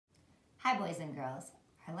Hi boys and girls.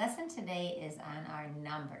 Our lesson today is on our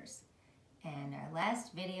numbers. And our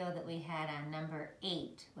last video that we had on number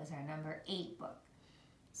 8 was our number 8 book.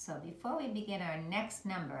 So before we begin our next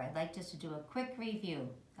number, I'd like just to do a quick review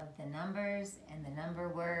of the numbers and the number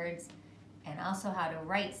words and also how to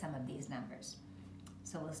write some of these numbers.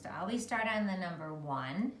 So we'll always start on the number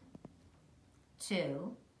 1,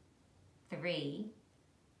 2, 3,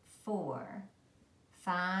 4,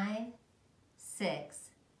 5, 6,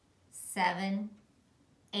 7,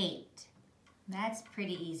 8. That's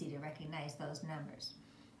pretty easy to recognize those numbers.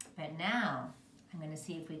 But now I'm going to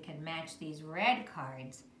see if we can match these red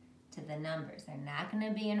cards to the numbers. They're not going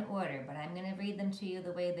to be in order, but I'm going to read them to you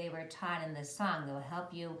the way they were taught in the song. That will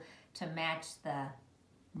help you to match the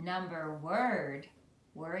number word,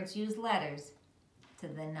 words use letters, to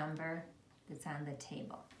the number that's on the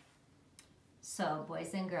table. So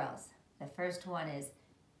boys and girls, the first one is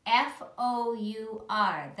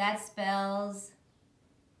F-O-U-R. That spells,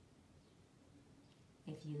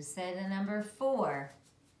 if you said a number 4,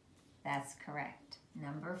 that's correct.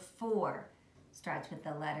 Number 4 starts with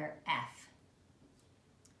the letter F.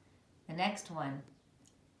 The next one,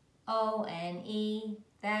 O-N-E.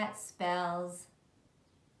 That spells,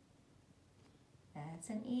 that's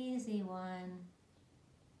an easy one.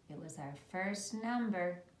 It was our first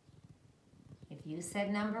number. If you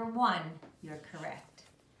said number 1, you're correct.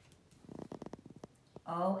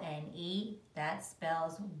 O-N-E, that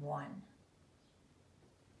spells 1.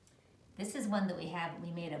 This is one that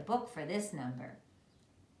we made a book for this number.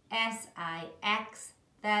 S-I-X,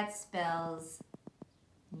 that spells,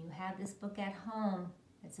 you have this book at home.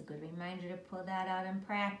 It's a good reminder to pull that out and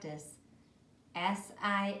practice.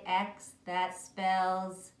 S-I-X, that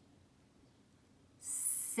spells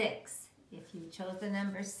 6. If you chose the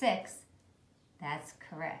number 6, that's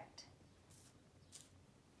correct.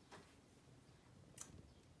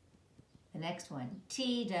 The next one,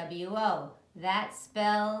 T-W-O, that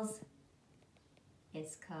spells,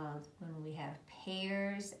 it's called, when we have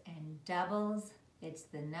pairs and doubles, it's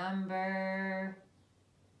the number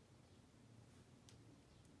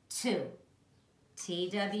 2.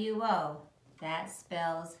 T-W-O, that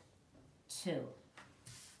spells 2.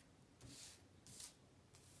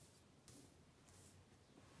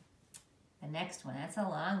 The next one, that's a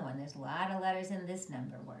long one. There's a lot of letters in this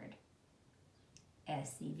number word.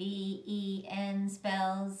 S-E-V-E-N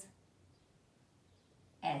spells,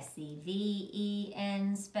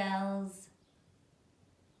 S-E-V-E-N spells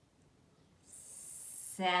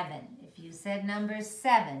 7. If you said number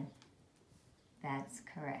 7, that's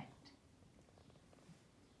correct.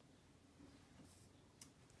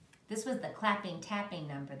 This was the clapping, tapping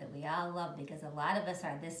number that we all love because a lot of us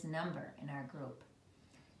are this number in our group.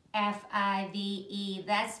 F-I-V-E,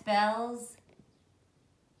 that spells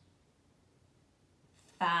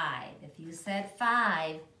 5. If you said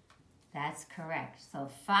 5, that's correct. So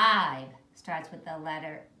 5 starts with the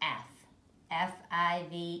letter F.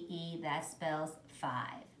 F-I-V-E, that spells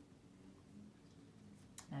 5.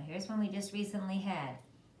 Now here's one we just recently had.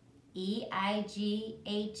 E-I-G-H-T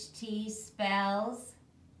spells,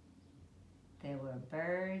 there were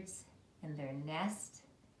birds in their nest.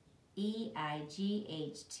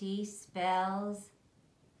 E-I-G-H-T spells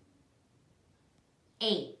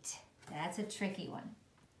 8. That's a tricky one.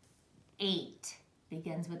 8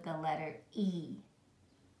 begins with the letter E.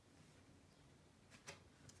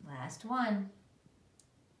 Last one.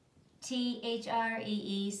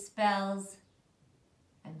 T-H-R-E-E spells,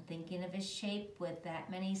 I'm thinking of a shape with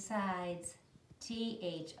that many sides.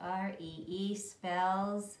 T-H-R-E-E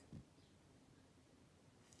spells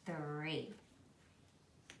 3.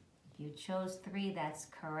 If you chose 3, that's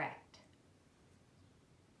correct.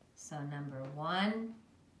 So number 1,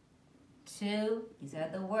 2, these are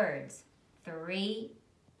the words. 3,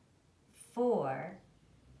 4,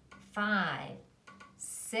 5,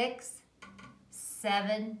 6,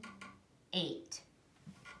 7, 8.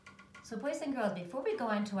 So boys and girls, before we go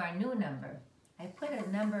on to our new number, I put a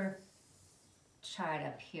number chart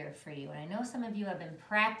up here for you. And I know some of you have been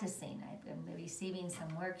practicing. I've been receiving some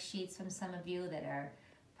worksheets from some of you that are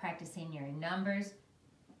practicing your numbers.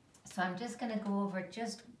 So I'm just going to go over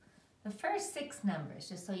just the first 6 numbers,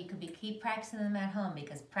 just so you could keep practicing them at home,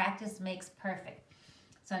 because practice makes perfect.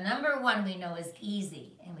 So number 1 we know is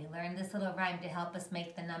easy, and we learned this little rhyme to help us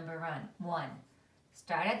make the number 1.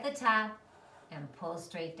 Start at the top and pull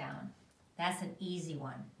straight down. That's an easy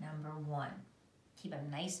one, number 1. Keep them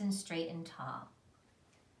nice and straight and tall.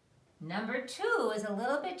 Number 2 is a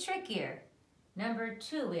little bit trickier. Number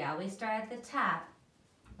 2, we always start at the top.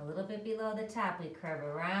 A little bit below the top, we curve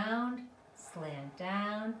around, slant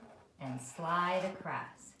down, and slide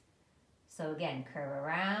across. So again, curve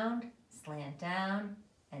around, slant down,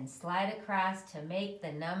 and slide across to make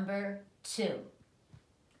the number 2.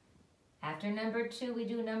 After number 2, we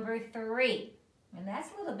do number 3. And that's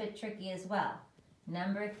a little bit tricky as well.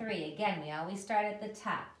 Number 3, again, we always start at the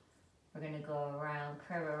top. We're going to go around,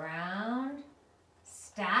 curve around,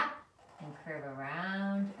 stop, and curve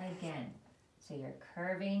around again. So you're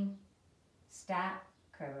curving, stop,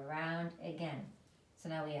 curve around again. So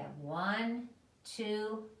now we have 1,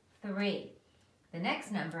 2, 3. The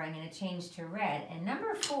next number I'm going to change to red, and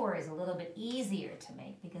number 4 is a little bit easier to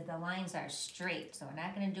make because the lines are straight, so we're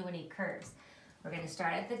not going to do any curves. We're going to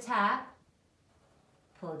start at the top,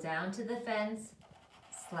 pull down to the fence,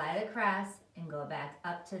 slide across, and go back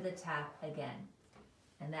up to the top again.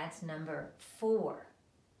 And that's number 4.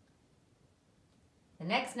 The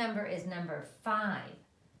next number is number 5.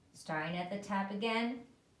 Starting at the top again,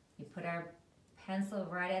 you put our pencil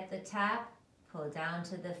right at the top, pull down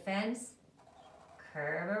to the fence,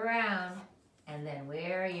 curve around, and then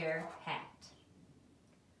wear your hat.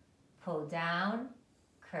 Pull down,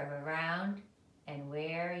 curve around, and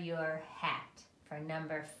wear your hat for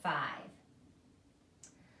number 5.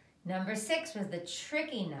 Number 6 was the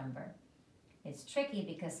tricky number. It's tricky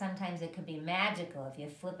because sometimes it could be magical. If you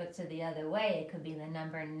flip it to the other way, it could be the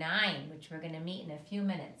number 9, which we're going to meet in a few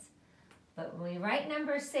minutes. But when we write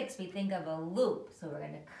number 6, we think of a loop. So we're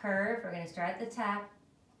going to curve. We're going to start at the top,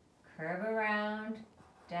 curve around,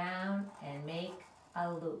 down, and make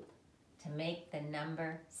a loop to make the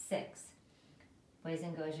number 6. Boys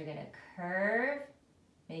and girls, you're going to curve,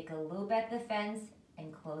 make a loop at the fence,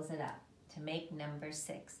 and close it up to make number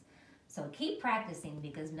 6. So keep practicing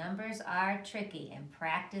because numbers are tricky and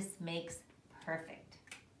practice makes perfect.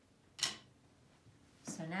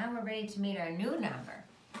 So now we're ready to meet our new number.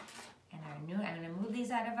 And I'm going to move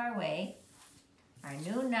these out of our way. Our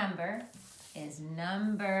new number is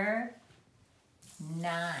number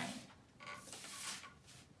 9.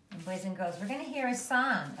 And boys and girls, we're going to hear a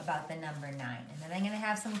song about the number 9. And then I'm going to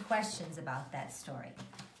have some questions about that story.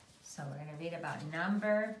 So we're going to read about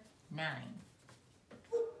number 9.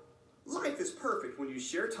 Life is perfect when you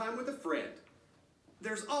share time with a friend.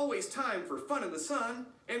 There's always time for fun in the sun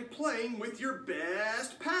and playing with your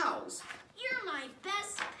best pals. You're my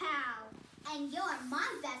best pal. And you're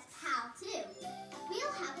my best pal, too.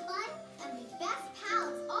 We'll have fun and be best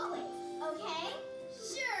pals always, okay?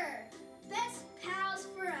 Sure. Best pals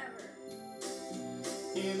forever.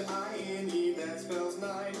 N-I-N-E, that spells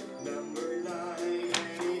 9. Number 9,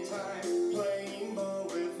 anytime. Playing ball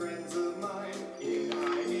with friends of mine.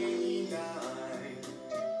 N-I-N-E, 9.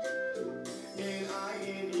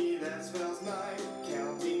 N-I-N-E, that spells 9.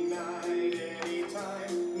 Counting 9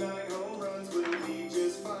 anytime. 9 home runs will be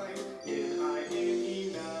just fine.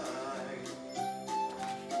 N-I-N-E, 9.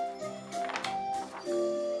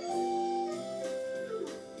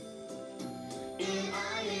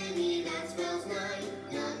 N-I-N-E, that spells 9.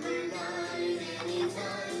 Number 9,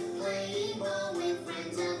 anytime. Playing ball with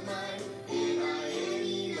friends of mine.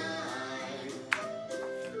 N-I-N-E, 9.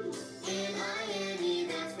 N-I-N-E,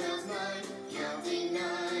 that spells 9. Counting 9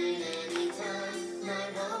 anytime.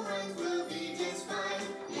 9 home runs will be just fine.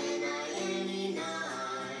 N-I-N-E, 9.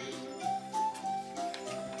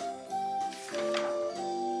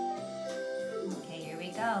 Okay, here we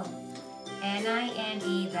go.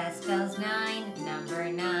 N-I-N-E, that spells 9.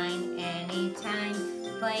 Number 9, anytime.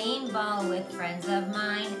 Playing ball with friends of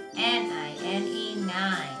mine. N-I-N-E, 9.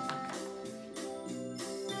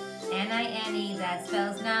 N-I-N-E, that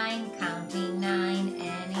spells 9. Counting 9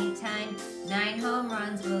 anytime. 9 home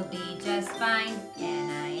runs will be just fine.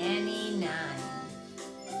 N-I-N-E, 9.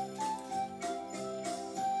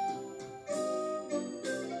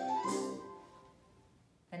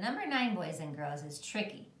 The number 9, boys and girls, is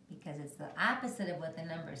tricky because it's the opposite of what the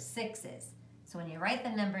number 6 is. So when you write the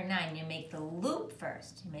number 9, you make the loop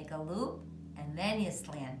first. You make a loop and then you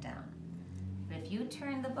slant down. But if you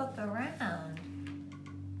turn the book around,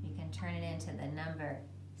 you can turn it into the number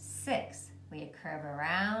 6, where you curve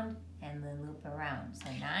around and then loop around. So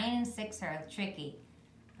 9 and 6 are tricky,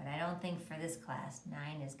 but I don't think for this class,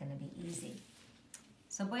 9 is going to be easy.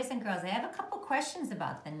 So boys and girls, I have a couple questions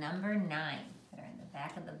about the number 9 that are in the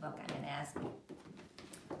back of the book I'm going to ask you.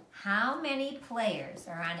 How many players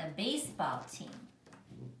are on a baseball team?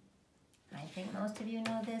 I think most of you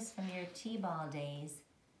know this from your T-ball days.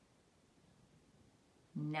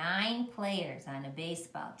 9 players on a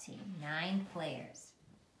baseball team. 9 players.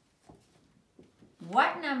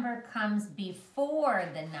 What number comes before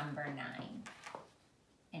the number 9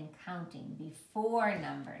 in counting? Before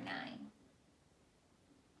number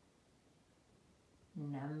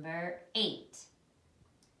 9. Number 8.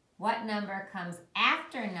 What number comes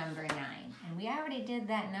after number 9? And we already did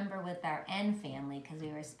that number with our N family because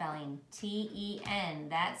we were spelling T-E-N.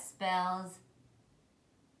 That spells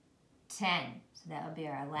 10. So that would be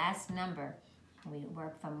our last number. We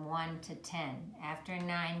work from 1 to 10. After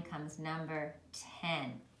 9 comes number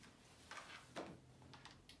 10.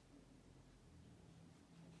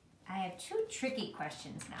 I have 2 tricky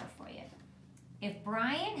questions now for you. If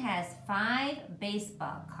Brian has 5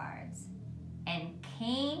 baseball cards and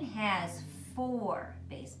Kane has 4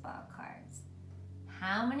 baseball cards,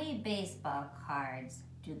 how many baseball cards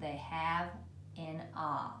do they have in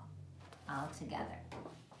all together?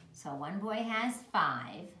 So one boy has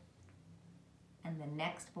 5 and the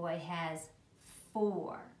next boy has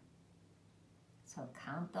 4. So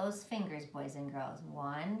count those fingers, boys and girls.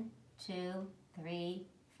 1, 2, 3,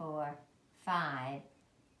 4, 5,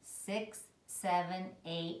 6, 7,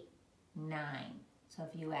 8, 9. So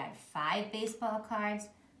if you add 5 baseball cards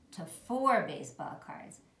to 4 baseball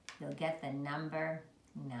cards, you'll get the number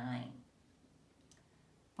 9.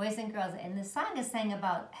 Boys and girls, and the song is saying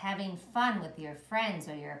about having fun with your friends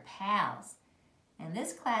or your pals. And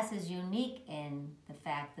this class is unique in the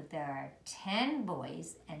fact that there are 10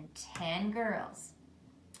 boys and 10 girls.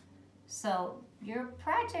 So your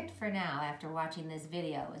project for now, after watching this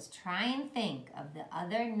video, is try and think of the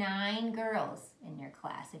other 9 girls in your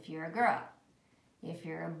class if you're a girl. If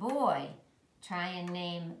you're a boy, try and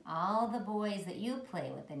name all the boys that you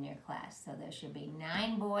play with in your class. So there should be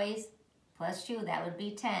 9 boys plus you, that would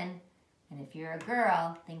be 10. And if you're a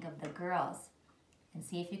girl, think of the girls. And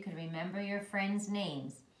see if you could remember your friends'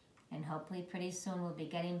 names. And hopefully pretty soon we'll be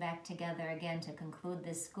getting back together again to conclude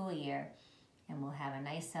this school year. And we'll have a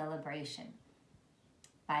nice celebration.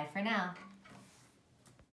 Bye for now.